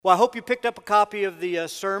Well, I hope you picked up a copy of the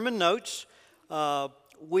sermon notes.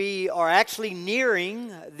 We are actually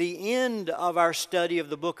nearing the end of our study of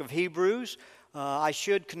the book of Hebrews. I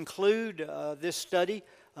should conclude this study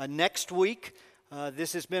next week.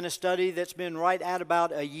 This has been a study that's been right at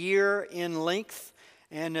about a year in length.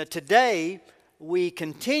 And today we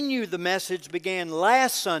continue the message began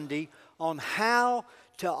last Sunday on how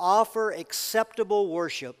to offer acceptable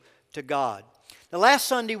worship to God. Now, last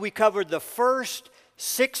Sunday we covered the first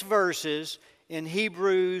 6 verses in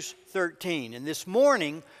Hebrews 13. And this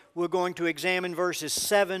morning, we're going to examine verses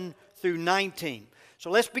 7 through 19. So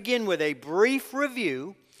let's begin with a brief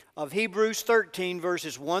review of Hebrews 13,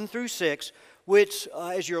 verses 1 through 6, which,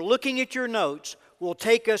 as you're looking at your notes, will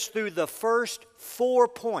take us through the first 4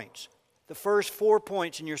 points. The first 4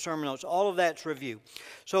 points in your sermon notes. All of that's review.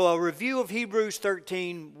 So a review of Hebrews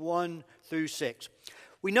 13, 1 through 6.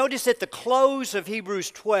 We notice at the close of Hebrews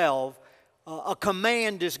 12, a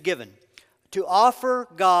command is given to offer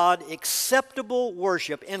God acceptable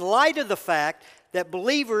worship in light of the fact that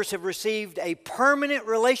believers have received a permanent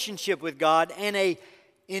relationship with God and an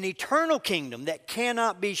eternal kingdom that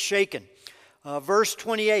cannot be shaken. Verse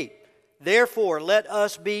 28, therefore let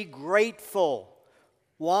us be grateful.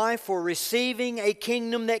 Why? For receiving a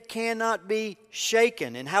kingdom that cannot be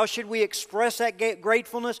shaken. And how should we express that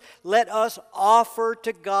gratefulness? Let us offer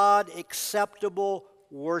to God acceptable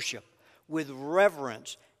worship with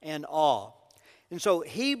reverence and awe. And so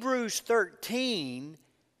Hebrews 13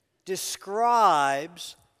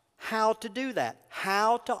 describes how to do that,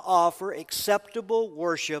 how to offer acceptable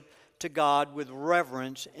worship to God with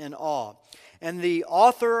reverence and awe. And the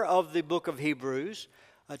author of the book of Hebrews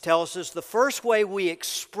tells us the first way we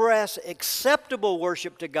express acceptable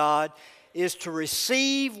worship to God is to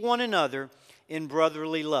receive one another in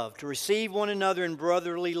brotherly love. To receive one another in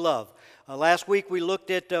brotherly love. Last week we looked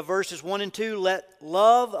at verses 1 and 2. Let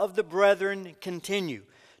love of the brethren continue.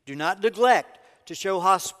 Do not neglect to show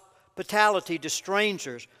hospitality to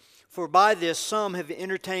strangers, for by this some have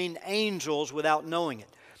entertained angels without knowing it.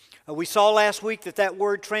 We saw last week that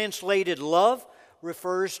word translated love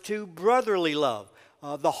refers to brotherly love.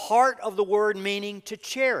 The heart of the word meaning to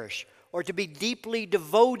cherish or to be deeply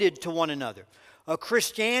devoted to one another.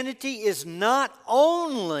 Christianity is not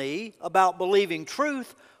only about believing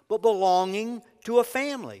truth, but belonging to a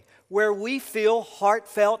family where we feel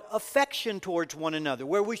heartfelt affection towards one another,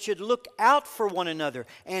 where we should look out for one another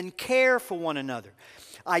and care for one another.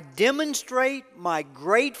 I demonstrate my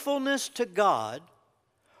gratefulness to God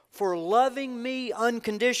for loving me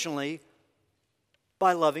unconditionally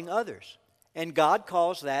by loving others. And God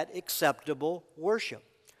calls that acceptable worship.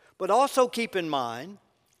 But also keep in mind,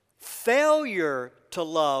 failure to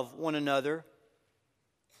love one another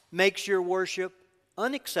makes your worship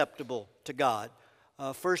unacceptable to God.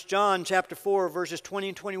 1 John chapter 4 verses 20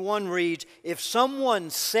 and 21 reads, if someone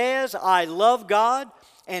says I love God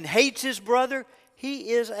and hates his brother,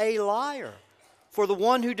 he is a liar. For the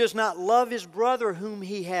one who does not love his brother whom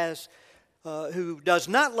he has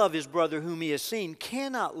seen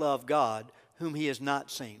cannot love God whom he has not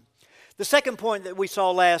seen. The second point that we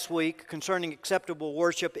saw last week concerning acceptable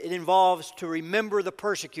worship, it involves to remember the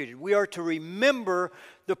persecuted. We are to remember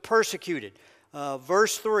the persecuted.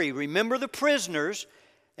 Verse 3, remember the prisoners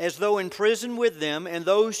as though in prison with them, and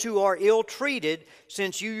those who are ill-treated,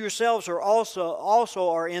 since you yourselves are also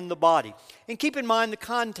are in the body. And keep in mind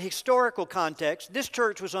the historical context. This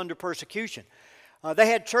church was under persecution. They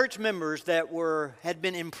had church members that had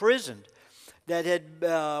been imprisoned, that had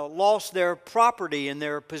lost their property and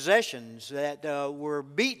their possessions, that were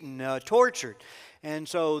beaten, tortured. And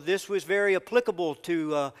so this was very applicable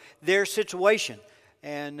to their situation.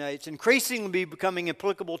 And it's increasingly becoming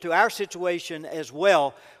applicable to our situation as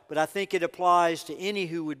well, but I think it applies to any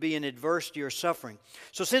who would be in adversity or suffering.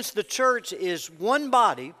 So since the church is one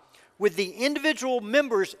body with the individual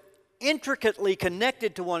members intricately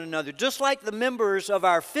connected to one another, just like the members of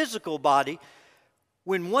our physical body,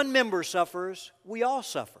 when one member suffers, we all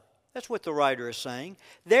suffer. That's what the writer is saying.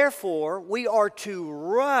 Therefore, we are to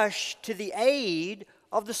rush to the aid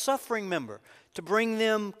of the suffering member, to bring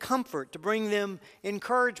them comfort, to bring them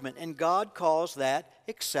encouragement. And God calls that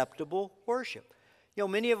acceptable worship. You know,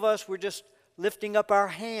 many of us were just lifting up our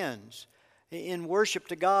hands in worship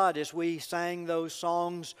to God as we sang those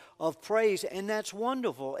songs of praise. And that's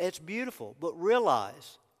wonderful. It's beautiful. But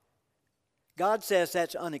realize, God says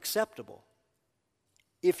that's unacceptable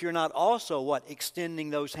if you're not also, extending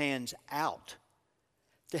those hands out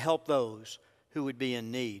to help those who would be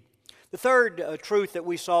in need. The third truth that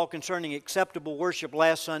we saw concerning acceptable worship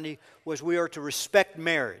last Sunday was we are to respect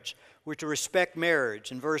marriage. We're to respect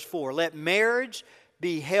marriage in verse 4. Let marriage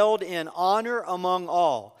be held in honor among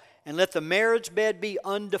all, and let the marriage bed be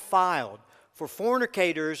undefiled. For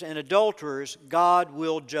fornicators and adulterers God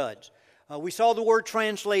will judge. We saw the word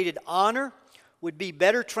translated honor would be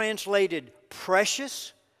better translated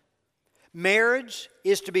precious. Marriage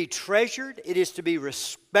is to be treasured. It is to be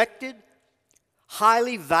respected,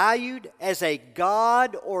 highly valued as a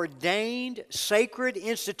God-ordained sacred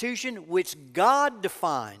institution which God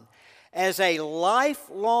defined as a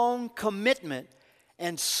lifelong commitment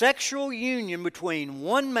and sexual union between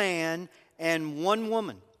one man and one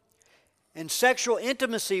woman. And sexual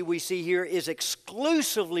intimacy, we see here, is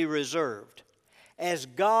exclusively reserved as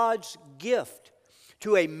God's gift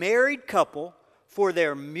to a married couple for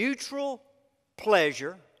their mutual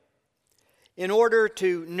pleasure in order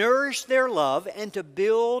to nourish their love and to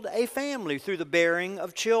build a family through the bearing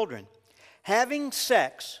of children. Having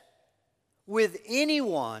sex with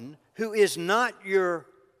anyone who is not your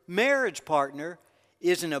marriage partner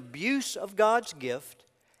is an abuse of God's gift,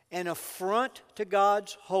 an affront to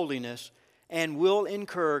God's holiness, and will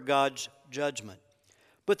incur God's judgment.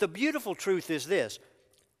 But the beautiful truth is this: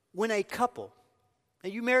 when a couple, now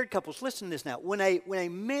you married couples, listen to this now. When a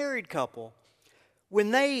married couple,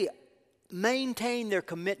 when they maintain their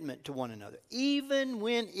commitment to one another, even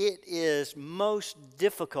when it is most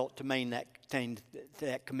difficult to maintain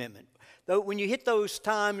that commitment, though when you hit those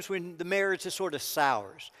times when the marriage is sort of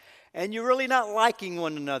sours and you're really not liking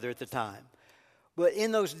one another at the time, but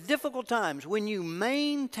in those difficult times, when you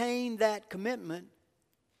maintain that commitment,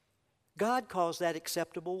 God calls that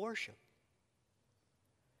acceptable worship.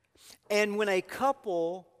 And when a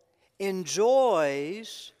couple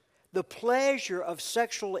enjoys the pleasure of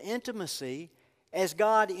sexual intimacy as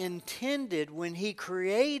God intended when He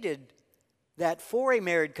created that for a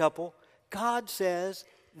married couple, God says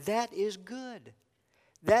that is good.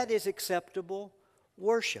 That is acceptable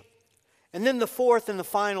worship. And then the fourth and the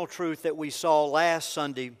final truth that we saw last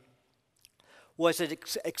Sunday was that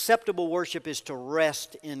acceptable worship is to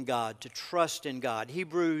rest in God, to trust in God.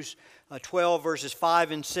 Hebrews 12 verses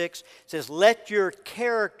 5 and 6 says, "Let your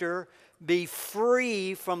character be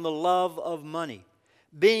free from the love of money,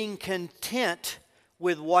 being content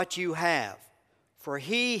with what you have. For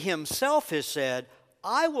He Himself has said,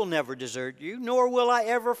 I will never desert you, nor will I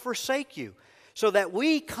ever forsake you. So that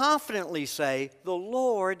we confidently say, the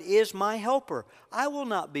Lord is my helper. I will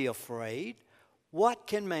not be afraid. What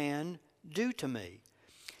can man do to me?"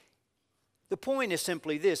 The point is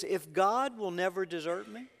simply this: if God will never desert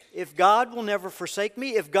me, if God will never forsake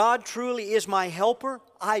me, if God truly is my helper,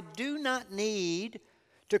 I do not need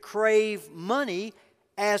to crave money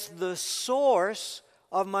as the source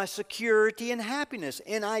of my security and happiness.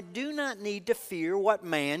 And I do not need to fear what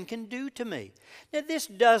man can do to me. Now, this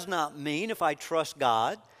does not mean, if I trust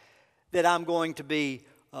God, that I'm going to be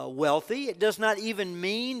wealthy. It does not even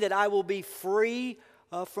mean that I will be free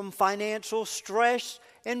from financial stress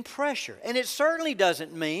and pressure. And it certainly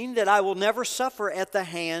doesn't mean that I will never suffer at the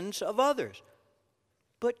hands of others.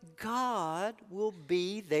 But God will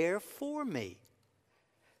be there for me,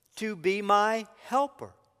 to be my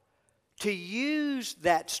helper, to use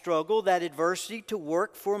that struggle, that adversity, to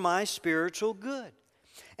work for my spiritual good,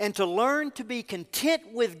 and to learn to be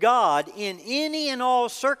content with God in any and all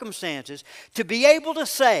circumstances, to be able to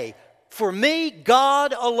say, for me,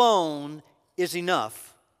 God alone is enough.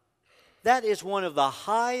 That is one of the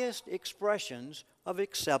highest expressions of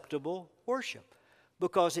acceptable worship,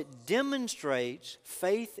 because it demonstrates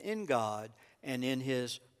faith in God and in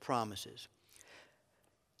His promises.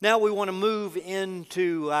 Now we want to move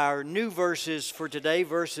into our new verses for today,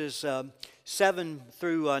 verses 7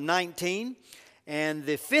 through 19. And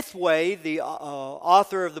the fifth way the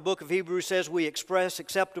author of the book of Hebrews says we express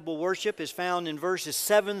acceptable worship is found in verses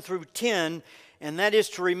 7 through 10, and that is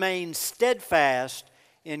to remain steadfast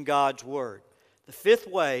in God's Word. The fifth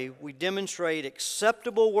way we demonstrate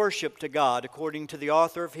acceptable worship to God, according to the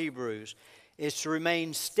author of Hebrews, is to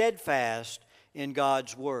remain steadfast in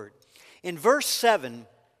God's Word. In verse 7,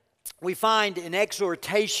 we find an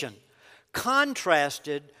exhortation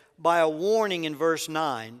contrasted by a warning in verse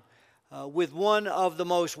 9 with one of the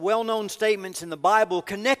most well-known statements in the Bible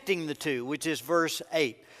connecting the two, which is verse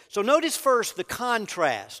 8. So notice first the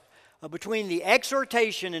contrast between the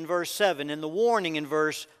exhortation in verse 7 and the warning in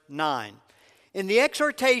verse 9. In the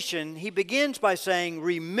exhortation, he begins by saying,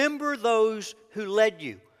 "Remember those who led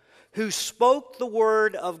you, who spoke the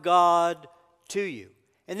word of God to you."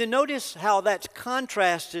 And then notice how that's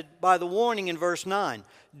contrasted by the warning in verse 9.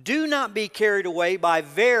 "Do not be carried away by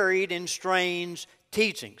varied and strange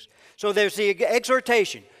teachings." So there's the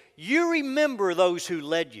exhortation. You remember those who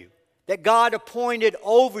led you. that God appointed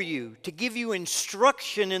over you to give you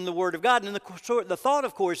instruction in the Word of God. And the thought,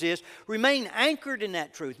 of course, is remain anchored in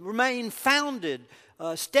that truth. Remain founded,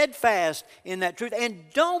 steadfast in that truth. And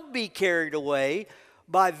don't be carried away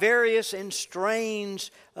by various and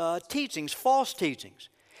strange teachings, false teachings.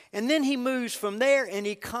 And then he moves from there and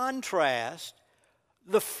he contrasts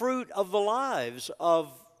the fruit of the lives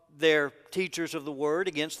of their teachers of the Word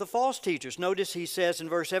against the false teachers. Notice he says in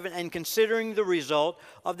verse 7, and considering the result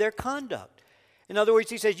of their conduct. In other words,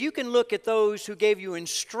 he says you can look at those who gave you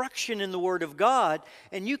instruction in the Word of God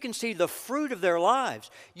and you can see the fruit of their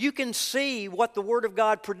lives. You can see what the Word of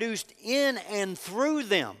God produced in and through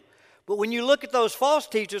them. But when you look at those false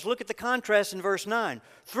teachers, look at the contrast in verse 9,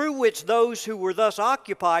 through which those who were thus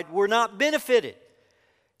occupied were not benefited.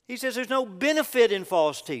 He says there's no benefit in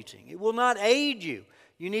false teaching. It will not aid you.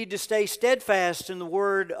 You need to stay steadfast in the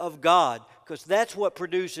Word of God because that's what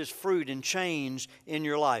produces fruit and change in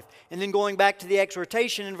your life. And then going back to the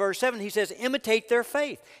exhortation in verse 7, he says, imitate their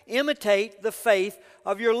faith. Imitate the faith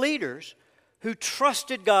of your leaders who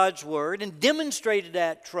trusted God's Word and demonstrated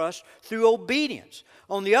that trust through obedience.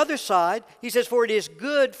 On the other side, he says, for it is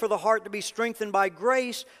good for the heart to be strengthened by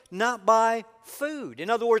grace, not by food.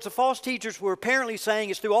 In other words, the false teachers were apparently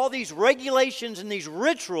saying it's through all these regulations and these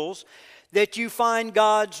rituals that you find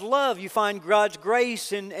God's love, you find God's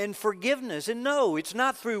grace and forgiveness. And no, it's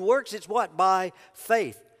not through works, it's what? By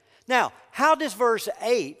faith. Now, how does verse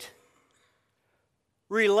 8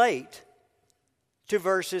 relate to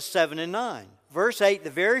verses 7 and 9? Verse 8, the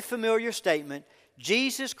very familiar statement,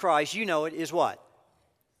 Jesus Christ, you know it, is what?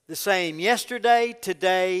 The same yesterday,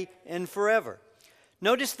 today, and forever.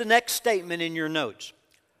 Notice the next statement in your notes.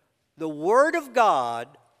 The Word of God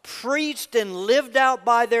preached and lived out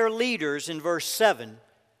by their leaders in verse 7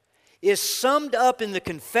 is summed up in the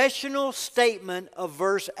confessional statement of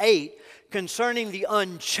verse 8 concerning the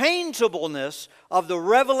unchangeableness of the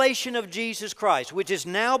revelation of Jesus Christ, which is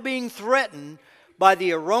now being threatened by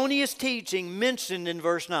the erroneous teaching mentioned in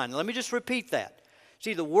verse 9. Let me just repeat that.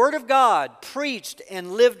 See, the Word of God preached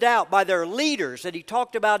and lived out by their leaders that he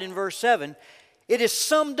talked about in verse 7, it is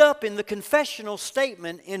summed up in the confessional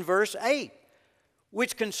statement in verse 8,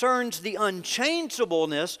 which concerns the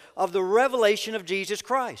unchangeableness of the revelation of Jesus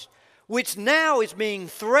Christ, which now is being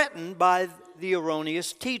threatened by the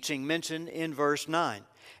erroneous teaching mentioned in verse 9.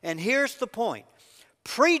 And here's the point.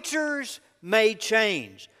 Preachers may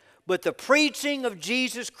change, but the preaching of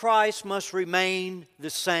Jesus Christ must remain the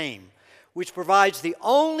same, which provides the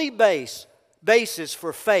only basis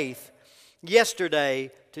for faith yesterday,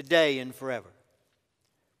 today, and forever.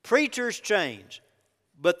 Preachers change,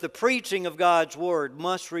 but the preaching of God's Word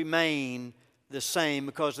must remain the same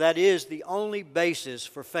because that is the only basis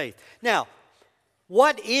for faith. Now,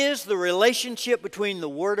 what is the relationship between the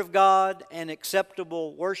Word of God and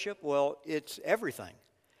acceptable worship? Well, it's everything.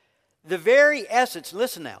 The very essence,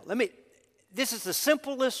 listen now, this is the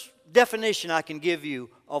simplest definition I can give you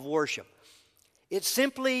of worship. It's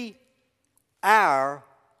simply our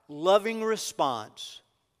loving response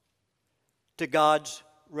to God's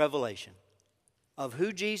revelation of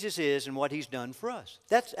who Jesus is and what He's done for us.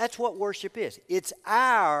 That's what worship is. It's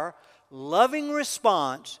our loving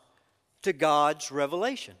response to God's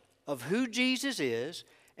revelation of who Jesus is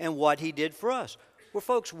and what He did for us. Well,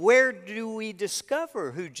 folks, where do we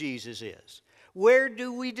discover who Jesus is? Where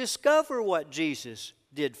do we discover what Jesus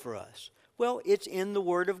did for us? Well, it's in the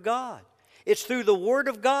Word of God. It's through the Word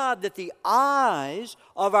of God that the eyes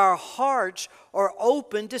of our hearts are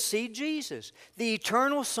open to see Jesus, the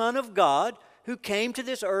eternal Son of God who came to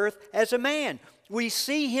this earth as a man. We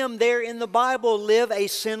see Him there in the Bible live a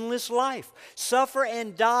sinless life, suffer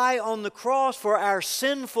and die on the cross for our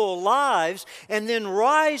sinful lives, and then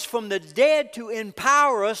rise from the dead to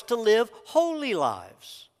empower us to live holy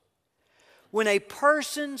lives. When a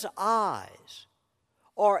person's eyes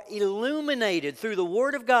are illuminated through the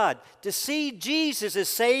Word of God to see Jesus as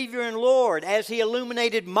Savior and Lord as He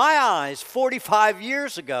illuminated my eyes 45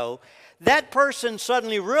 years ago, that person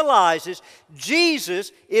suddenly realizes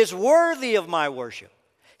Jesus is worthy of my worship.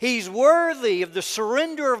 He's worthy of the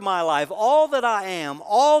surrender of my life, all that I am,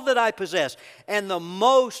 all that I possess. And the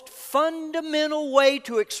most fundamental way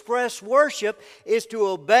to express worship is to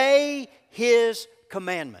obey His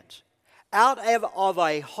commandments out of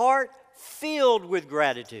a heart filled with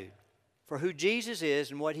gratitude for who Jesus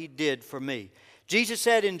is and what He did for me. Jesus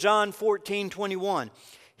said in John 14:21,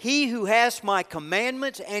 he who has my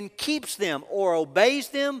commandments and keeps them or obeys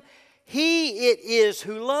them, he it is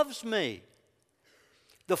who loves me.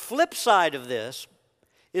 The flip side of this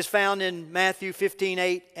is found in Matthew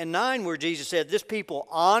 15:8 and 9, where Jesus said, this people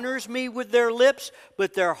honors me with their lips,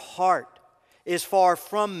 but their heart is far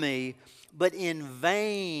from me, but in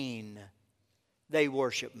vain they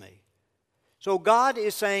worship me. So God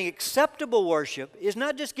is saying acceptable worship is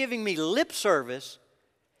not just giving me lip service,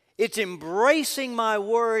 it's embracing my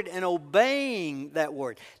word and obeying that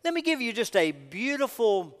word. Let me give you just a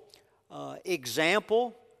beautiful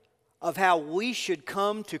example of how we should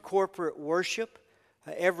come to corporate worship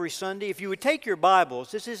every Sunday. If you would take your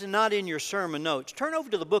Bibles, this is not in your sermon notes, turn over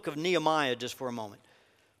to the book of Nehemiah just for a moment.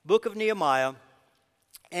 Book of Nehemiah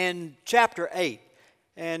and chapter 8.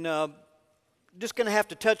 And just going to have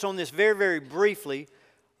to touch on this very, very briefly.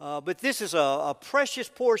 But this is a precious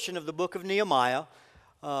portion of the book of Nehemiah.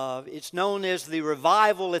 It's known as the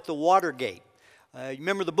revival at the Watergate.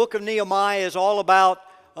 Remember, the book of Nehemiah is all about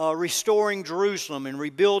restoring Jerusalem and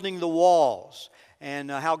rebuilding the walls, and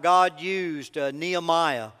how God used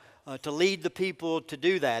Nehemiah to lead the people to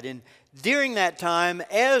do that. And during that time,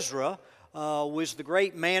 Ezra was the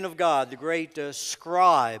great man of God, the great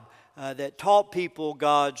scribe that taught people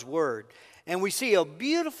God's word. And we see a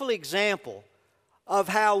beautiful example of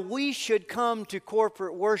how we should come to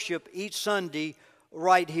corporate worship each Sunday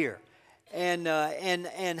right here. And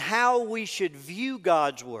how we should view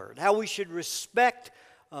God's word, how we should respect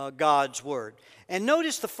God's word. And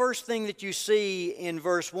notice the first thing that you see in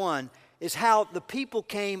verse 1 is how the people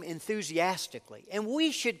came enthusiastically. And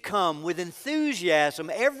we should come with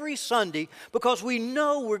enthusiasm every Sunday because we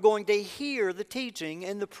know we're going to hear the teaching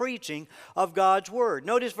and the preaching of God's word.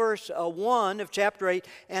 Notice verse 1 of chapter 8,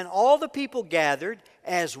 and all the people gathered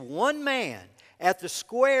as one man at the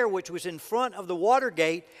square which was in front of the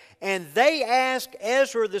Watergate, and they asked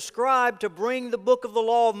Ezra the scribe to bring the book of the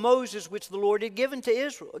law of Moses which the Lord had given to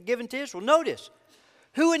Israel. Notice,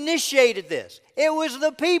 who initiated this? It was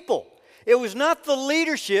the people. It was not the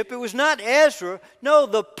leadership. It was not Ezra. No,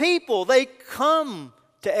 the people, they come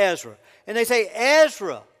to Ezra. And they say,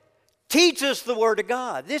 Ezra, teach us the word of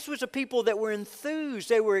God. This was a people that were enthused.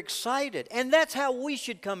 They were excited. And that's how we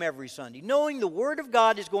should come every Sunday. Knowing the word of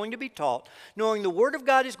God is going to be taught. Knowing the word of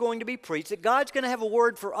God is going to be preached. That God's going to have a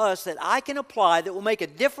word for us that I can apply that will make a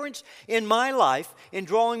difference in my life, in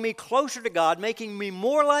drawing me closer to God, making me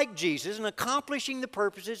more like Jesus, and accomplishing the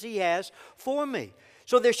purposes He has for me.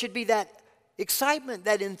 So there should be that excitement,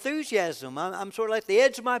 that enthusiasm. I'm sort of like the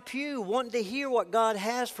edge of my pew, wanting to hear what God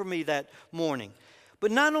has for me that morning.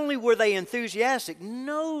 But not only were they enthusiastic,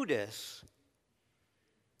 notice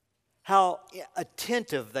how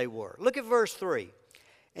attentive they were. Look at verse 3.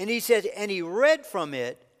 And he said, and he read from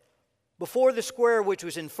it before the square which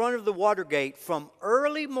was in front of the Watergate from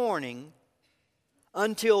early morning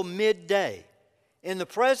until midday, in the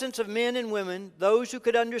presence of men and women, those who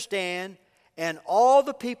could understand. And all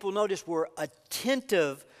the people, notice, were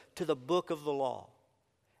attentive to the book of the law.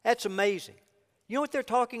 That's amazing. You know what they're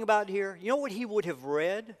talking about here? You know what he would have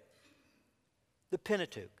read? The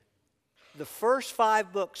Pentateuch. The first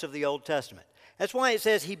 5 books of the Old Testament. That's why it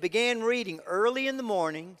says he began reading early in the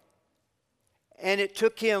morning, and it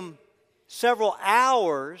took him several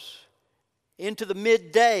hours into the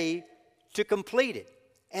midday to complete it.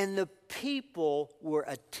 And the people were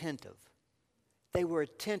attentive. They were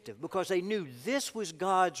attentive because they knew this was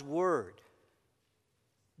God's word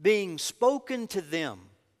being spoken to them.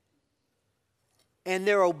 And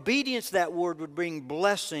their obedience to that word would bring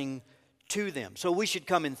blessing to them. So we should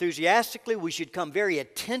come enthusiastically. We should come very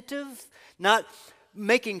attentive, not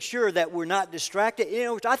making sure that we're not distracted. You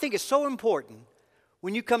know, I think it's so important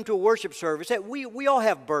when you come to a worship service that we all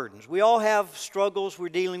have burdens. We all have struggles we're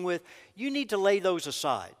dealing with. You need to lay those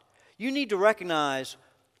aside. You need to recognize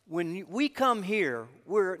when we come here,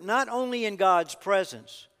 we're not only in God's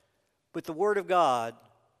presence, but the Word of God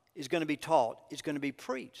is going to be taught, it's going to be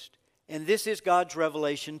preached. And this is God's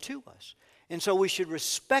revelation to us. And so we should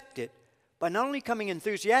respect it by not only coming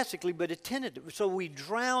enthusiastically, but attentive. So we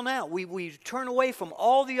drown out, we turn away from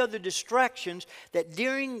all the other distractions that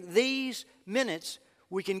during these minutes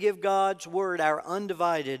we can give God's Word our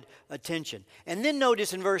undivided attention. And then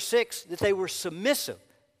notice in verse 6 that they were submissive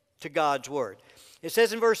to God's Word. It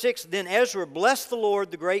says in verse 6, then Ezra blessed the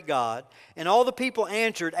Lord, the great God, and all the people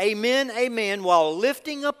answered, Amen, Amen, while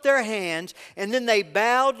lifting up their hands, and then they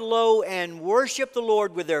bowed low and worshiped the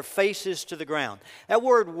Lord with their faces to the ground. That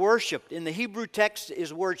word worshiped in the Hebrew text is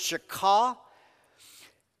the word shakah,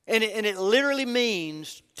 and it literally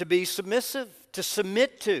means to be submissive, to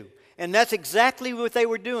submit to. And that's exactly what they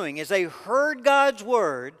were doing. As they heard God's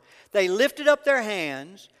word, they lifted up their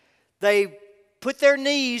hands, they put their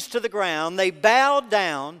knees to the ground, they bowed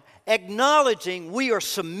down, acknowledging we are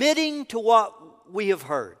submitting to what we have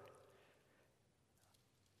heard.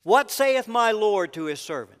 What saith my Lord to his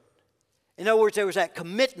servant? In other words, there was that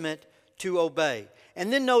commitment to obey.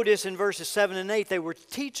 And then notice in verses 7 and 8, they were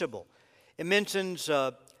teachable. It mentions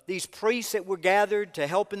these priests that were gathered to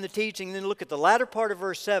help in the teaching. And then look at the latter part of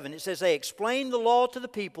verse 7. It says, they explained the law to the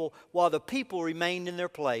people while the people remained in their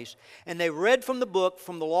place. And they read from the book,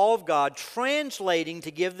 from the law of God, translating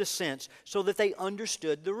to give the sense so that they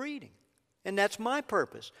understood the reading. And that's my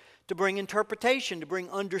purpose, to bring interpretation, to bring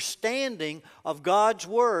understanding of God's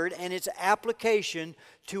Word and its application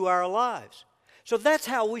to our lives. So that's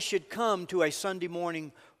how we should come to a Sunday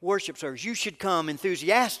morning worship service. You should come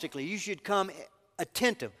enthusiastically. You should come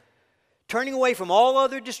attentive, turning away from all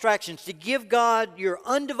other distractions to give God your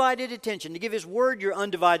undivided attention, to give His Word your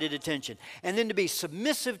undivided attention, and then to be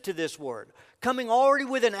submissive to this Word, coming already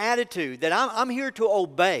with an attitude that I'm here to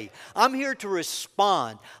obey, I'm here to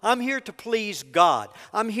respond, I'm here to please God,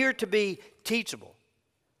 I'm here to be teachable.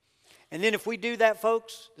 And then if we do that,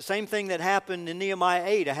 folks, the same thing that happened in Nehemiah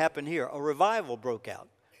 8 happened here. A revival broke out.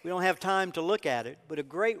 We don't have time to look at it, but a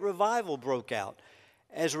great revival broke out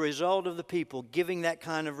as a result of the people giving that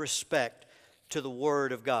kind of respect to the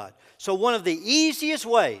Word of God. So one of the easiest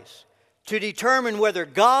ways to determine whether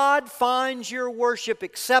God finds your worship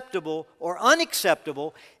acceptable or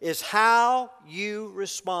unacceptable is how you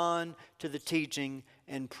respond to the teaching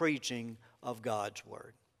and preaching of God's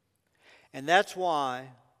Word. And that's why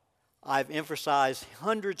I've emphasized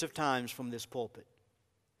hundreds of times from this pulpit,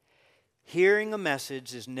 hearing a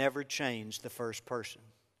message is never changed the first person.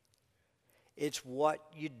 It's what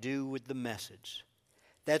you do with the message.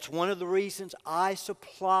 That's one of the reasons I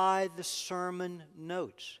supply the sermon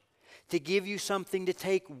notes, to give you something to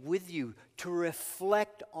take with you, to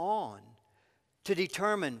reflect on, to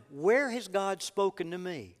determine where has God spoken to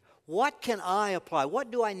me? What can I apply? What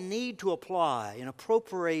do I need to apply and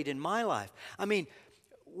appropriate in my life? I mean,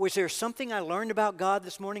 was there something I learned about God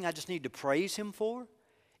this morning I just need to praise Him for?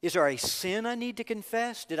 Is there a sin I need to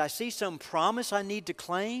confess? Did I see some promise I need to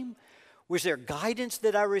claim? Was there guidance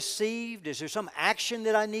that I received? Is there some action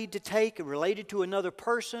that I need to take related to another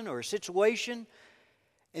person or a situation?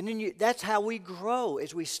 And then that's how we grow,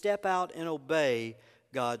 as we step out and obey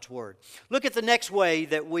God's Word. Look at the next way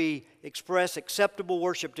that we express acceptable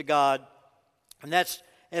worship to God, and that's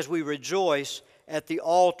as we rejoice at the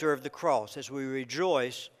altar of the cross, as we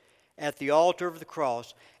rejoice at the altar of the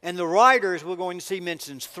cross. And the writer, as we're going to see,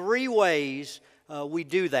 mentions three ways we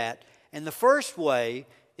do that. And the first way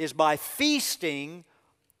is by feasting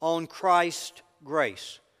on Christ's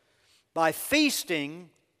grace. By feasting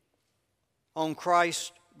on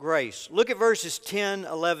Christ's grace. Look at verses 10,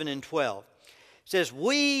 11, and 12. It says,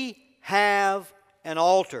 we have an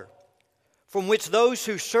altar from which those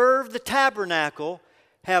who serve the tabernacle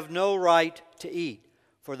have no right to eat.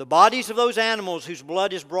 For the bodies of those animals whose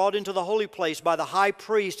blood is brought into the holy place by the high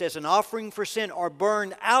priest as an offering for sin are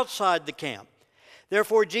burned outside the camp.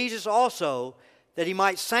 Therefore Jesus also, that He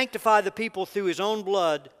might sanctify the people through His own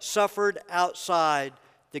blood, suffered outside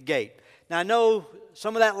the gate. Now I know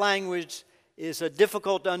some of that language is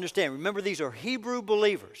difficult to understand. Remember, these are Hebrew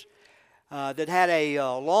believers that had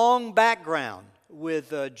a long background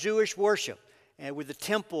with Jewish worship and with the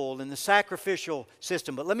temple and the sacrificial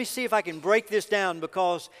system. But let me see if I can break this down,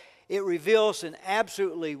 because it reveals an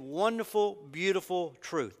absolutely wonderful, beautiful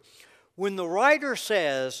truth. When the writer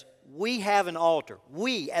says we have an altar,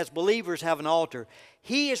 we as believers have an altar,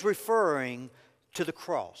 he is referring to the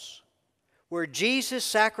cross, where Jesus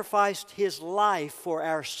sacrificed His life for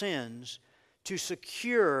our sins to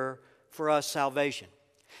secure for us salvation.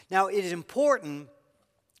 Now, it is important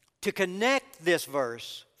to connect this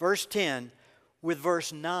verse, verse 10, with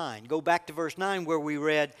verse 9. Go back to verse 9 where we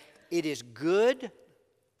read, it is good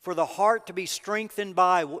for the heart to be strengthened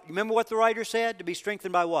by, remember what the writer said? To be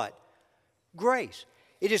strengthened by what? Grace.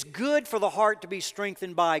 It is good for the heart to be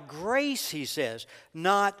strengthened by grace, he says,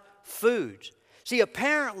 not foods. See,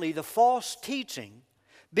 apparently the false teaching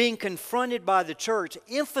being confronted by the church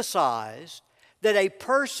emphasized that a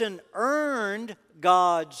person earned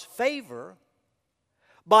God's favor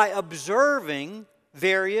by observing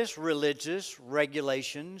various religious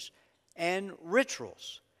regulations and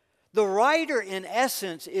rituals. The writer, in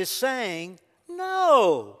essence, is saying,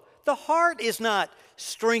 no, the heart is not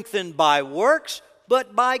strengthened by works,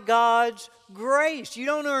 but by God's grace. You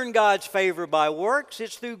don't earn God's favor by works.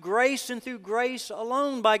 It's through grace and through grace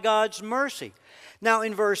alone, by God's mercy. Now,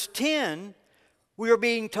 in verse 10, we are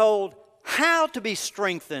being told how to be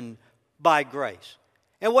strengthened by grace.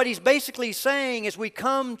 And what he's basically saying as we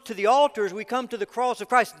come to the altar, as we come to the cross of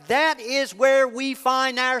Christ, that is where we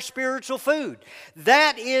find our spiritual food.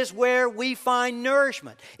 That is where we find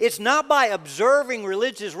nourishment. It's not by observing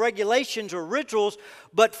religious regulations or rituals,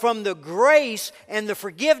 but from the grace and the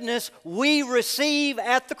forgiveness we receive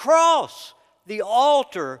at the cross, the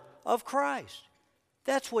altar of Christ.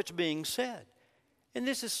 That's what's being said. And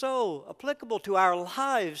this is so applicable to our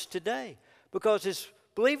lives today, because as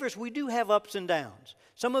believers, we do have ups and downs.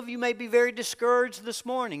 Some of you may be very discouraged this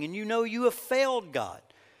morning, and you know you have failed God,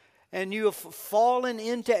 and you have fallen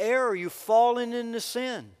into error, you've fallen into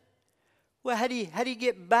sin. Well, how do you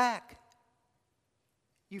get back?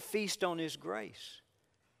 You feast on His grace.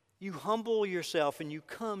 You humble yourself and you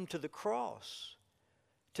come to the cross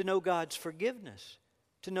to know God's forgiveness,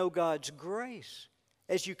 to know God's grace.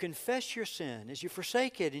 As you confess your sin, as you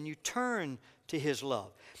forsake it, and you turn to His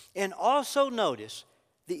love. And also notice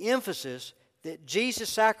the emphasis that Jesus'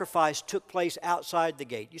 sacrifice took place outside the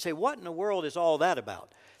gate. You say, what in the world is all that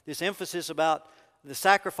about? This emphasis about the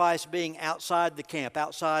sacrifice being outside the camp,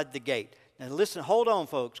 outside the gate. Now listen, hold on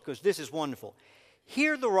folks, because this is wonderful.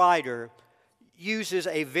 Here the writer uses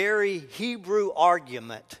a very Hebrew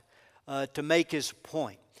argument to make his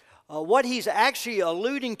point. What he's actually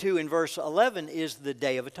alluding to in verse 11 is the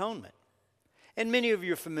Day of Atonement. And many of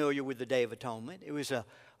you are familiar with the Day of Atonement. It was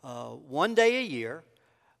one day a year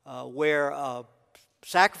where a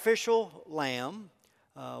sacrificial lamb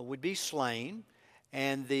would be slain,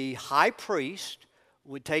 and the high priest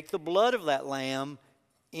would take the blood of that lamb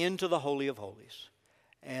into the Holy of Holies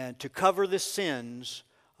and to cover the sins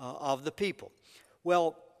of the people.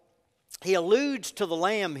 Well, he alludes to the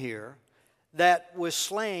lamb here that was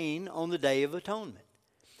slain on the Day of Atonement,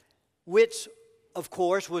 which, of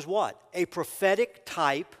course, was what? A prophetic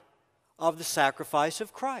type of the sacrifice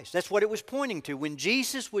of Christ. That's what it was pointing to. When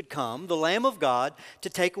Jesus would come, the Lamb of God, to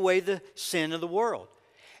take away the sin of the world.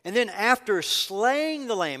 And then after slaying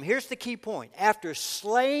the lamb, here's the key point. After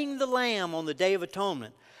slaying the lamb on the Day of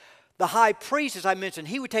Atonement, the high priest, as I mentioned,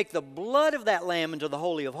 he would take the blood of that lamb into the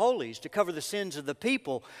Holy of Holies to cover the sins of the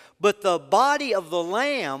people. But the body of the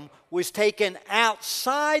lamb was taken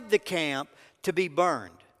outside the camp to be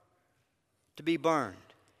burned. To be burned.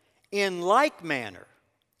 In like manner,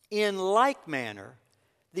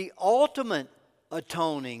 the ultimate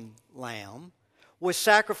atoning lamb was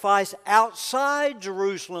sacrificed outside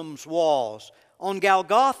Jerusalem's walls on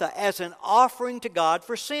Golgotha as an offering to God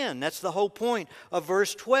for sin. That's the whole point of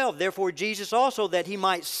verse 12. Therefore Jesus also, that He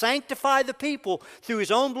might sanctify the people through His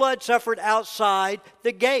own blood, suffered outside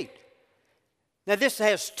the gate. Now this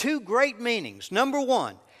has two great meanings. Number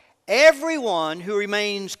one, everyone who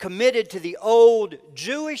remains committed to the old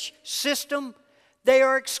Jewish system, they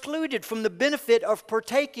are excluded from the benefit of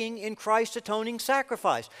partaking in Christ's atoning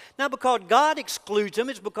sacrifice. Not because God excludes them,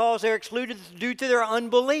 it's because they're excluded due to their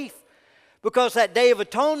unbelief. Because that Day of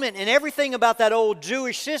Atonement and everything about that old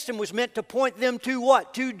Jewish system was meant to point them to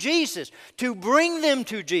what? To Jesus. To bring them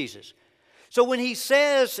to Jesus. So when he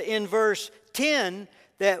says in verse 10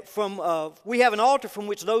 that we have an altar from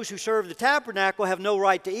which those who serve the tabernacle have no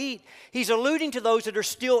right to eat, he's alluding to those that are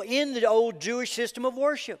still in the old Jewish system of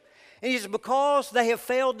worship. And he says because they have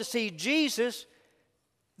failed to see Jesus,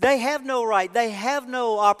 they have no right, they have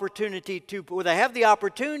no opportunity to, or they have the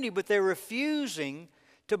opportunity, but they're refusing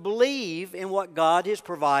to believe in what God has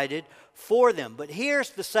provided for them. But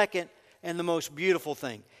here's the second and the most beautiful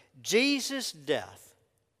thing. Jesus' death,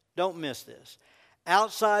 don't miss this,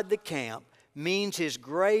 outside the camp means His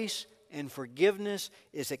grace and forgiveness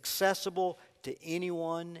is accessible to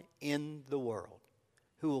anyone in the world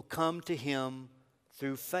who will come to Him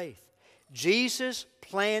through faith. Jesus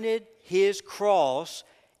planted His cross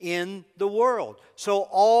in the world, so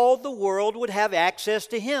all the world would have access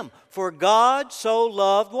to Him. For God so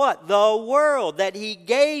loved what? The world, that He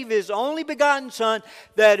gave His only begotten Son,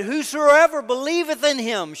 that whosoever believeth in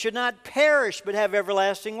Him should not perish but have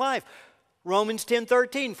everlasting life. Romans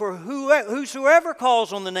 10:13, for whosoever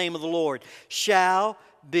calls on the name of the Lord shall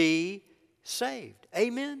be saved.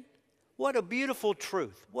 Amen? What a beautiful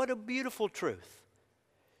truth. What a beautiful truth.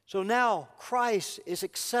 So now Christ is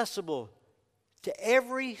accessible to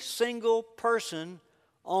every single person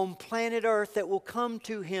on planet Earth that will come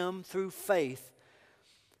to Him through faith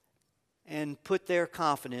and put their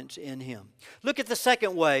confidence in Him. Look at the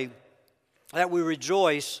second way that we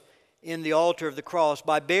rejoice in the altar of the cross,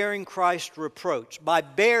 by bearing Christ's reproach. By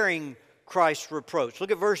bearing Christ's reproach. Look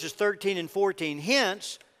at verses 13 and 14.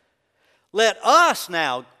 Hence, let us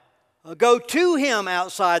now go to Him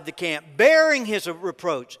outside the camp, bearing His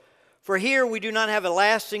reproach. For here we do not have a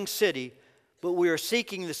lasting city, but we are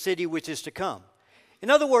seeking the city which is to come. In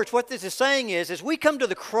other words, what this is saying is, as we come to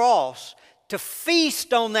the cross to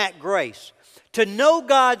feast on that grace, to know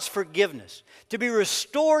God's forgiveness, to be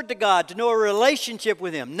restored to God, to know a relationship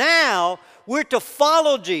with Him, now we're to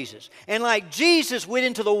follow Jesus. And like Jesus went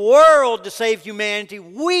into the world to save humanity,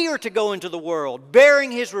 we are to go into the world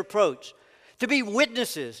bearing His reproach, to be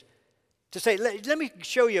witnesses, to say, let me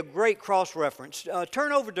show you a great cross-reference.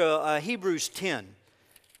 Turn over to Hebrews 10.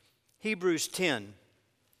 Hebrews 10.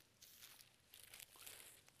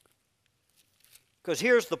 Because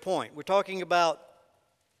here's the point. We're talking about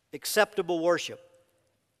acceptable worship.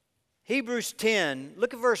 Hebrews 10,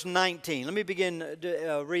 look at verse 19. Let me begin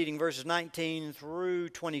reading verses 19 through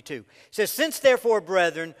 22. It says, "Since therefore,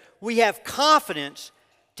 brethren, we have confidence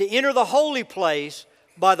to enter the holy place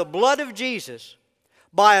by the blood of Jesus,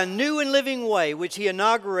 by a new and living way which He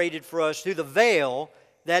inaugurated for us through the veil,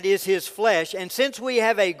 that is His flesh. And since we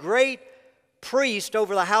have a great priest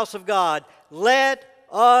over the house of God, let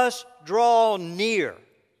us draw near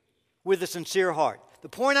with a sincere heart." The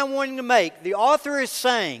point I'm wanting to make, the author is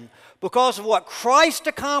saying, because of what Christ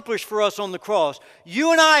accomplished for us on the cross,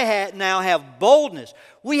 you and I now have boldness.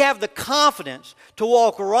 We have the confidence to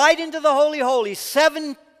walk right into the Holy Holies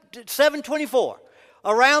 7/24,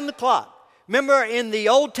 around the clock. Remember, in the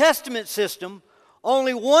Old Testament system,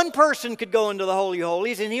 only one person could go into the Holy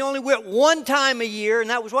Holies, and he only went one time a year, and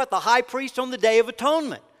that was what? The high priest on the Day of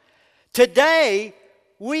Atonement. Today,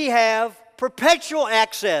 we have perpetual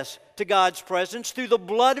access to God's presence through the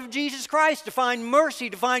blood of Jesus Christ to find mercy,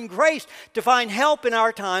 to find grace, to find help in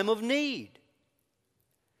our time of need.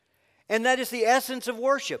 And that is the essence of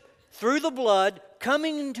worship. Through the blood,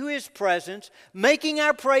 coming into His presence, making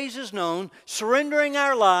our praises known, surrendering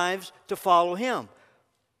our lives to follow Him.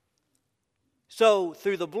 So,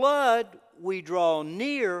 through the blood, we draw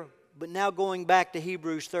near, but now going back to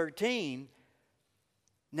Hebrews 13,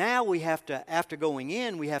 now we have to, after going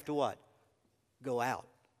in, we have to what? Go out.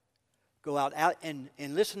 Go out and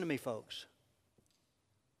listen to me, folks.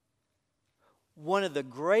 One of the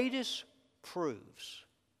greatest proofs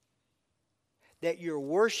that your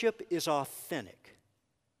worship is authentic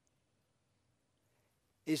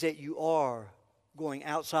is that you are going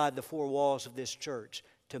outside the four walls of this church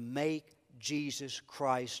to make Jesus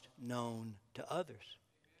Christ known to others.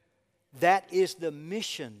 That is the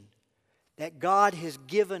mission that God has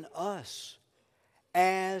given us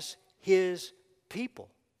as His people.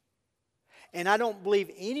 And I don't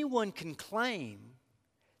believe anyone can claim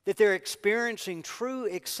that they're experiencing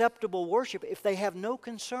true acceptable worship if they have no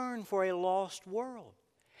concern for a lost world,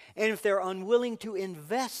 and if they're unwilling to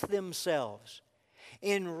invest themselves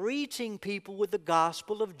in reaching people with the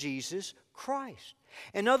gospel of Jesus Christ.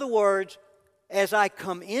 In other words, as I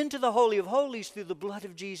come into the Holy of Holies through the blood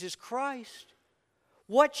of Jesus Christ,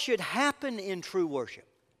 what should happen in true worship?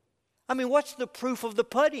 I mean, what's the proof of the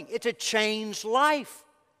pudding? It's a changed life.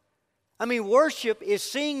 I mean, worship is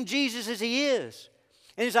seeing Jesus as He is.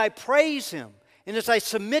 And as I praise Him, and as I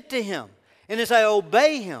submit to Him, and as I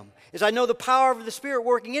obey Him, as I know the power of the Spirit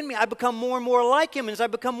working in me, I become more and more like Him. And as I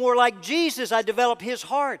become more like Jesus, I develop His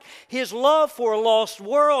heart, His love for a lost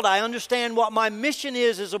world. I understand what my mission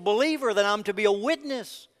is as a believer, that I'm to be a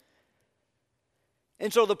witness.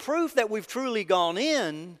 And so the proof that we've truly gone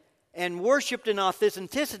in and worshiped in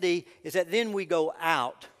authenticity is that then we go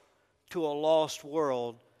out to a lost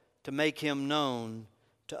world to make Him known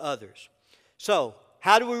to others. So,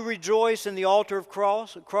 how do we rejoice in the altar of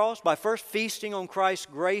cross? By first feasting on Christ's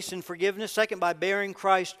grace and forgiveness. Second, by bearing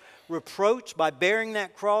Christ's reproach, by bearing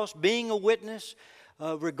that cross, being a witness,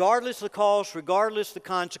 regardless of the cost, regardless of the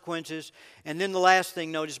consequences. And then the last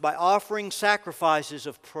thing, notice, by offering sacrifices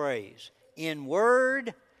of praise in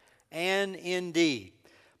word and in deed.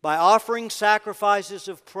 By offering sacrifices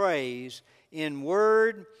of praise in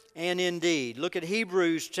word and in deed. Look at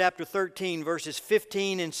Hebrews chapter 13, verses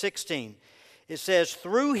 15 and 16. It says,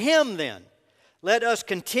 "Through Him then, let us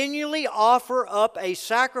continually offer up a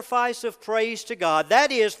sacrifice of praise to God, that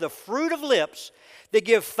is, the fruit of lips that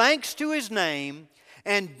give thanks to His name,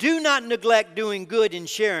 and do not neglect doing good and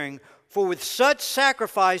sharing, for with such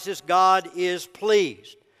sacrifices God is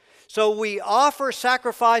pleased." So we offer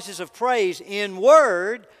sacrifices of praise in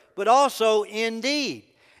word, but also in deed.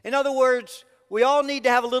 In other words, we all need to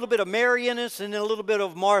have a little bit of Mary in us and a little bit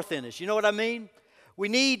of Martha in us. You know what I mean?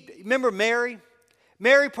 Remember Mary?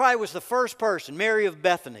 Mary probably was the first person, Mary of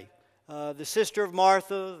Bethany, the sister of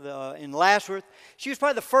Martha and Lazarus. She was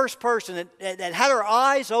probably the first person that had her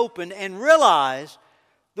eyes open and realized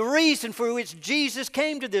the reason for which Jesus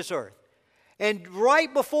came to this earth. And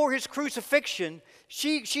right before His crucifixion,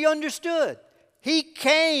 she understood. He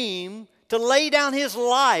came to lay down His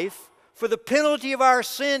life for the penalty of our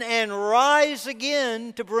sin and rise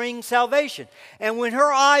again to bring salvation. And when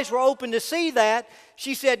her eyes were open to see that,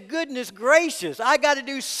 she said, goodness gracious, I got to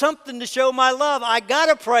do something to show my love. I got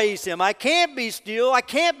to praise Him. I can't be still. I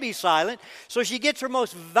can't be silent. So she gets her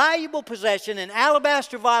most valuable possession, an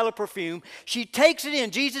alabaster vial of perfume. She takes it in.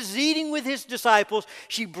 Jesus is eating with His disciples.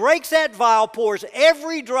 She breaks that vial, pours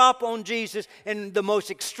every drop on Jesus, and the most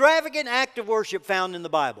extravagant act of worship found in the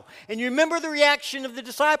Bible. And you remember the reaction of the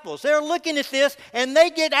disciples. They're looking at this, and they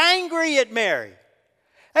get angry at Mary.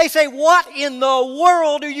 They say, what in the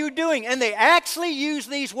world are you doing? And they actually use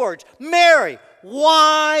these words, Mary,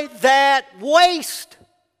 why that waste?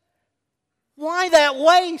 Why that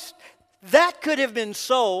waste? That could have been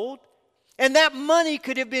sold, and that money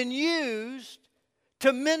could have been used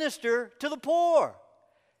to minister to the poor.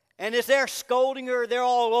 And as they're scolding her, they're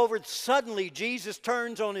all over. Suddenly, Jesus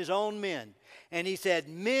turns on His own men, and He said,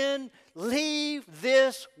 men, leave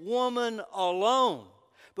this woman alone,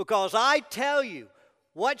 because I tell you,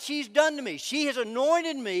 what she's done to me. She has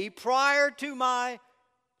anointed me prior to my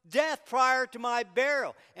death, prior to my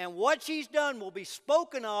burial. And what she's done will be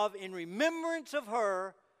spoken of in remembrance of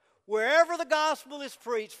her wherever the gospel is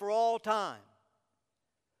preached for all time.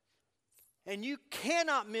 And you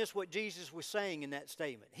cannot miss what Jesus was saying in that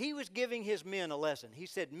statement. He was giving His men a lesson. He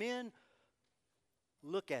said, men,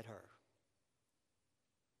 look at her,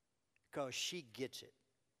 because she gets it.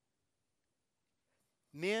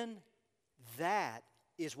 Men, that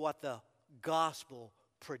is what the gospel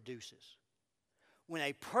produces. When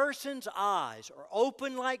a person's eyes are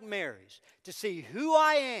open like Mary's to see who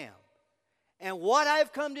I am and what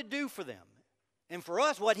I've come to do for them, and for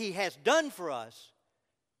us, what He has done for us,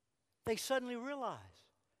 they suddenly realize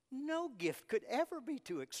no gift could ever be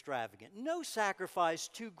too extravagant, no sacrifice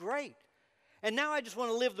too great. And now I just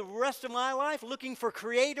want to live the rest of my life looking for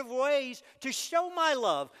creative ways to show my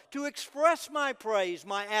love, to express my praise,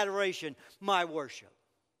 my adoration, my worship.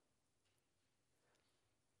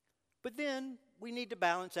 But then we need to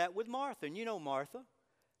balance that with Martha. And you know Martha,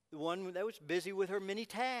 the one that was busy with her many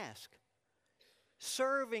tasks.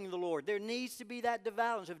 Serving the Lord. There needs to be that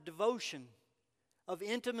balance of devotion, of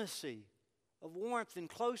intimacy, of warmth and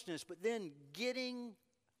closeness, but then getting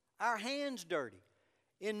our hands dirty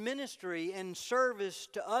in ministry and service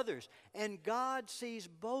to others. And God sees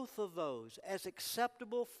both of those as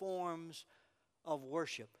acceptable forms of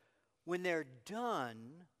worship when they're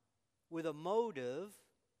done with a motive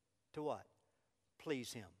to what?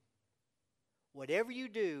 Please Him. Whatever you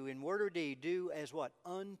do in word or deed, do as what?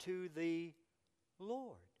 Unto the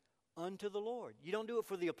Lord. Unto the Lord. You don't do it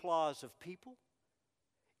for the applause of people.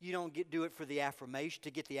 You don't do it for the affirmation,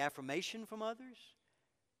 to get the affirmation from others.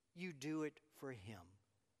 You do it for Him,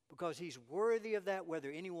 because He's worthy of that, whether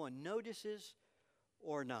anyone notices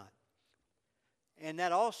or not. And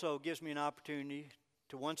that also gives me an opportunity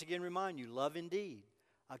to once again remind you, Love Indeed,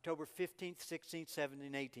 October 15th, 16th, 17th,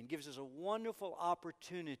 and 18th, gives us a wonderful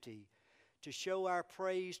opportunity to show our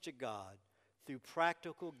praise to God through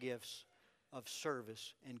practical gifts of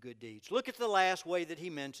service and good deeds. Look at the last way that he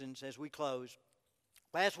mentions as we close.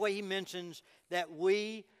 Last way he mentions that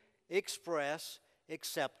we express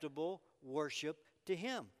acceptable worship to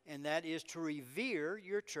Him, and that is to revere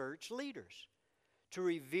your church leaders. To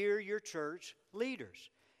revere your church leaders.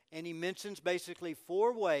 And he mentions basically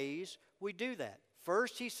 4 ways we do that.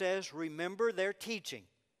 First, he says, remember their teaching.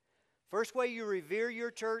 First way you revere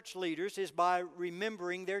your church leaders is by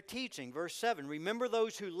remembering their teaching. Verse 7, remember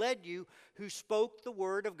those who led you, who spoke the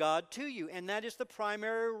word of God to you. And that is the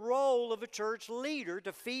primary role of a church leader,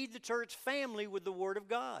 to feed the church family with the word of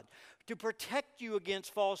God, to protect you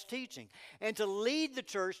against false teaching, and to lead the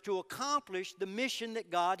church to accomplish the mission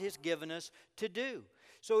that God has given us to do.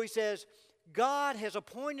 So he says, God has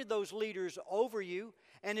appointed those leaders over you,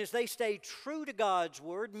 and as they stay true to God's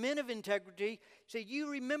word, men of integrity, say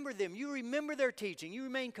you remember them, you remember their teaching, you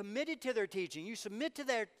remain committed to their teaching, you submit to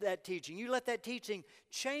that teaching, you let that teaching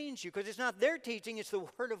change you, because it's not their teaching, it's the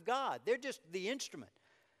word of God. They're just the instrument.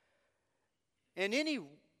 And any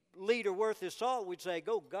leader worth his salt would say,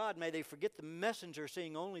 "Go, God, may they forget the messenger,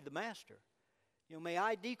 seeing only the master. May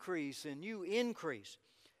I decrease and you increase."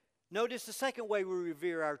 Notice the second way we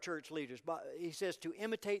revere our church leaders. He says to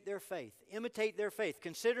imitate their faith. Imitate their faith.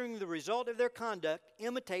 Considering the result of their conduct,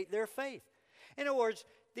 imitate their faith. In other words,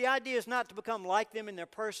 the idea is not to become like them in their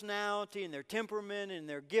personality and their temperament and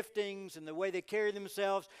their giftings and the way they carry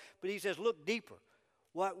themselves, but he says look deeper.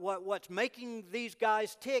 What's making these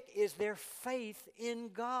guys tick is their faith in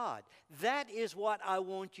God. That is what I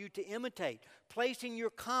want you to imitate. Placing your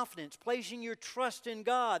confidence, placing your trust in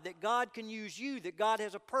God, that God can use you, that God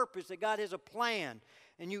has a purpose, that God has a plan,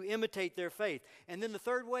 and you imitate their faith. And then the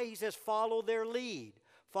third way, he says, follow their lead.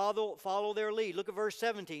 Follow their lead. Look at verse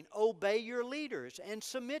 17. Obey your leaders and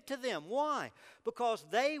submit to them. Why? Because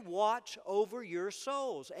they watch over your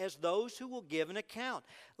souls as those who will give an account.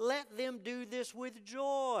 Let them do this with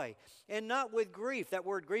joy and not with grief. That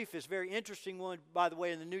word grief is a very interesting one, by the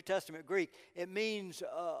way, in the New Testament Greek. It means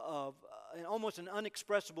almost an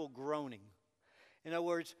unexpressible groaning. In other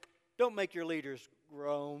words, don't make your leaders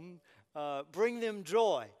groan. Bring them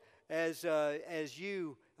joy as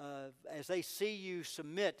they see you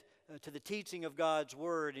submit to the teaching of God's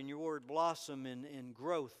Word and your Word blossom in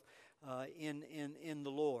growth in the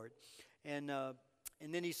Lord. And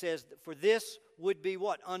then he says, for this would be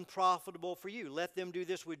what? Unprofitable for you. Let them do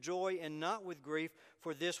this with joy and not with grief,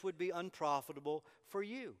 for this would be unprofitable for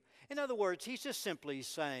you. In other words, he's just simply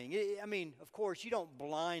saying, I mean, of course, you don't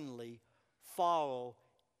blindly follow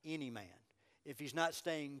any man if he's not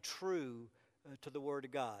staying true to the Word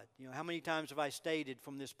of God. You know, how many times have I stated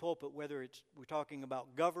from this pulpit, whether we're talking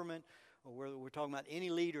about government or whether we're talking about any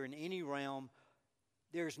leader in any realm,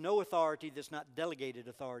 there's no authority that's not delegated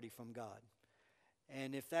authority from God.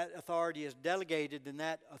 And if that authority is delegated, then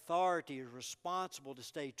that authority is responsible to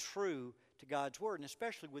stay true to God's Word, and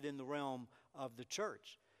especially within the realm of the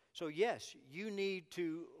church. So yes, you need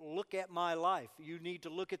to look at my life. You need to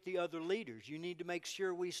look at the other leaders. You need to make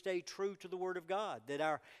sure we stay true to the Word of God, that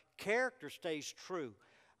our character stays true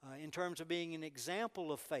in terms of being an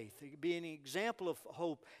example of faith, being an example of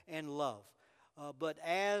hope and love. But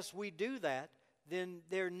as we do that, then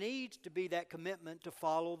there needs to be that commitment to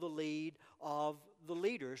follow the lead of the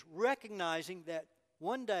leaders, recognizing that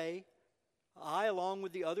one day I, along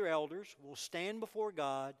with the other elders, will stand before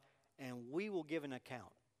God and we will give an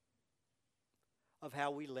account of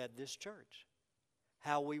how we led this church,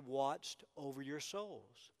 how we watched over your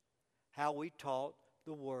souls, how we taught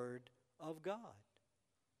the Word of God.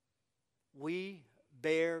 We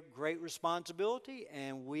bear great responsibility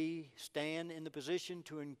and we stand in the position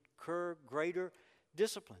to incur greater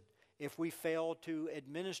discipline if we fail to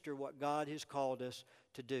administer what God has called us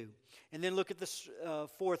to do. And then look at this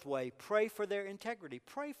fourth way. Pray for their integrity.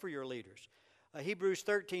 Pray for your leaders. Hebrews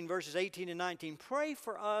 13, verses 18 and 19. Pray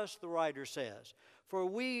for us, the writer says, for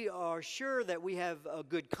we are sure that we have a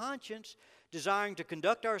good conscience, desiring to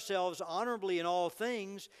conduct ourselves honorably in all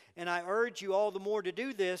things, and I urge you all the more to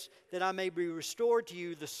do this, that I may be restored to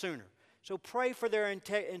you the sooner. So pray for their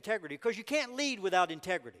integrity, because you can't lead without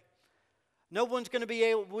integrity. No one's going to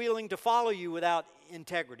be willing to follow you without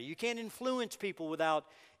integrity. You can't influence people without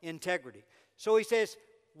integrity. So he says,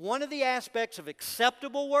 one of the aspects of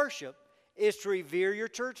acceptable worship is to revere your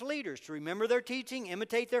church leaders, to remember their teaching,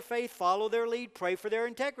 imitate their faith, follow their lead, pray for their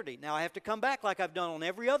integrity. Now I have to come back like I've done on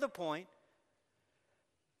every other point.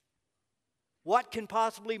 What can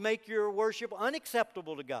possibly make your worship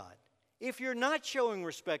unacceptable to God? If you're not showing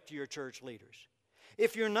respect to your church leaders,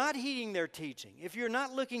 if you're not heeding their teaching, if you're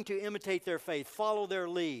not looking to imitate their faith, follow their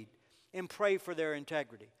lead, and pray for their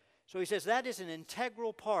integrity. So he says that is an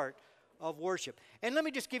integral part of worship. And let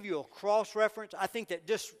me just give you a cross-reference. I think that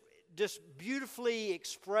just beautifully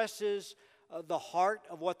expresses the heart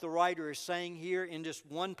of what the writer is saying here in just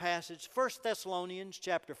one passage. 1 Thessalonians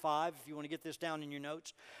chapter 5, if you want to get this down in your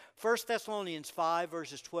notes. 1 Thessalonians 5,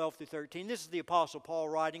 verses 12 through 13. This is the Apostle Paul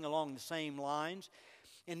writing along the same lines.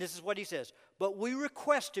 And this is what he says. But we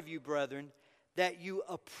request of you, brethren, that you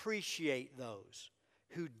appreciate those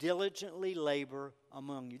who diligently labor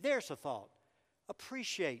among you. There's a thought.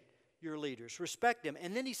 Appreciate your leaders. Respect them.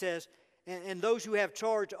 And then he says, and those who have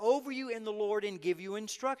charge over you in the Lord and give you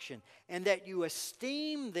instruction, and that you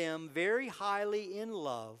esteem them very highly in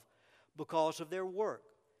love because of their work.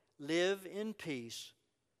 Live in peace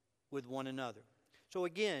with one another. So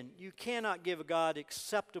again, you cannot give God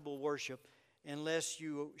acceptable worship unless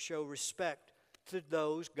you show respect to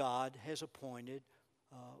those God has appointed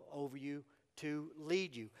over you to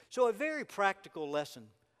lead you. So a very practical lesson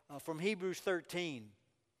from Hebrews 13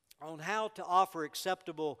 on how to offer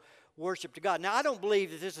acceptable worship to God. Now, I don't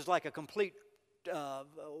believe that this is like a complete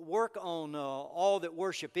work on all that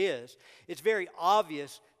worship is. It's very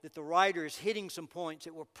obvious that the writer is hitting some points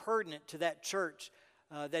that were pertinent to that church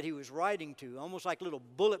that he was writing to, almost like little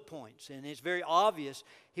bullet points. And it's very obvious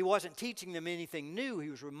he wasn't teaching them anything new. He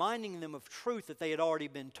was reminding them of truth that they had already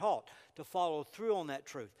been taught, to follow through on that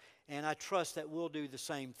truth. And I trust that we'll do the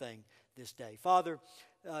same thing this day. Father,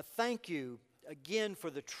 thank you again for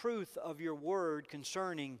the truth of your word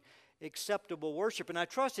concerning acceptable worship. And I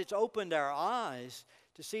trust it's opened our eyes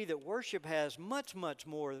to see that worship has much, much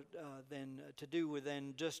more than to do with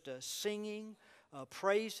than just singing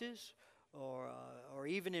praises or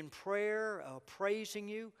even in prayer, praising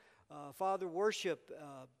you. Father, worship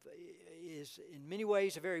is in many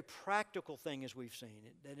ways a very practical thing, as we've seen.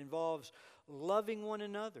 That involves loving one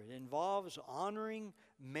another. It involves honoring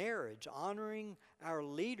marriage, honoring our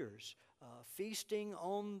leaders, feasting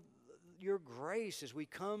on your grace as we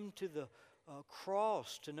come to the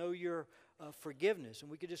cross to know your forgiveness.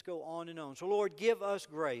 And we could just go on and on. So, Lord, give us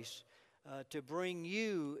grace to bring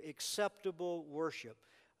you acceptable worship,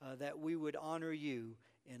 that we would honor you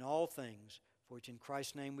in all things. For it's in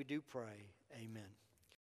Christ's name we do pray. Amen.